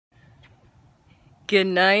Good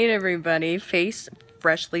night, everybody. Face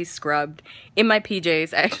freshly scrubbed in my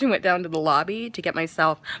PJs. I actually went down to the lobby to get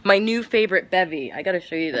myself my new favorite bevy. I gotta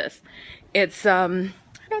show you this. It's I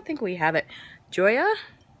don't think we have it. Joya.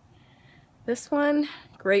 This one,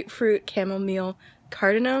 grapefruit, chamomile,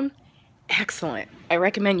 cardamom. Excellent. I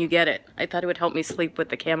recommend you get it. I thought it would help me sleep with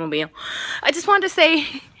the chamomile. I just wanted to say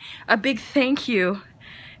a big thank you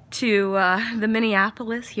to the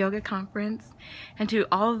Minneapolis yoga conference and to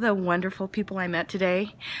all the wonderful people I met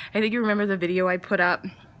today. I think you remember the video I put up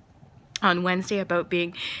on Wednesday about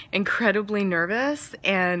being incredibly nervous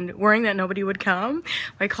and worrying that nobody would come.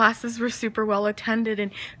 My classes were super well attended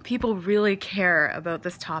and people really care about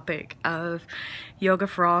this topic of yoga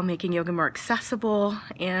for all, making yoga more accessible,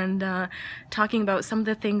 and talking about some of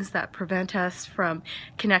the things that prevent us from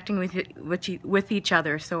connecting with each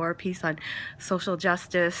other. So our piece on social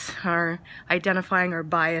justice, our identifying our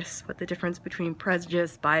bias, what the difference between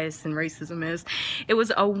prejudice, bias, and racism is. It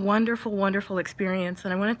was a wonderful, wonderful experience,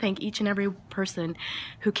 and I want to thank each and every person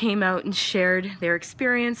who came out and shared their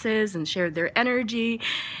experiences and shared their energy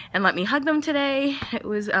and let me hug them today. It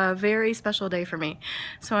was a very special day for me.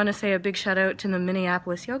 So I want to say a big shout out to the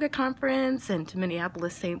Minneapolis Yoga Conference and to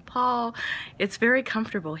Minneapolis St. Paul. It's very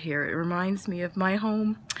comfortable here. It reminds me of my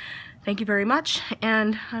home. Thank you very much,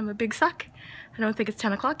 and I'm a big suck. I don't think it's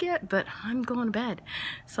 10 o'clock yet, but I'm going to bed.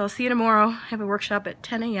 So I'll see you tomorrow. I have a workshop at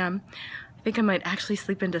 10 a.m. I think I might actually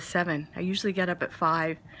sleep into 7. I usually get up at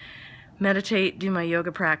 5, meditate, do my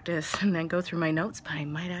yoga practice, and then go through my notes, but I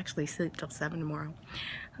might actually sleep till 7 tomorrow.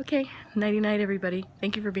 Okay, nighty-night, everybody.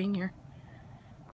 Thank you for being here.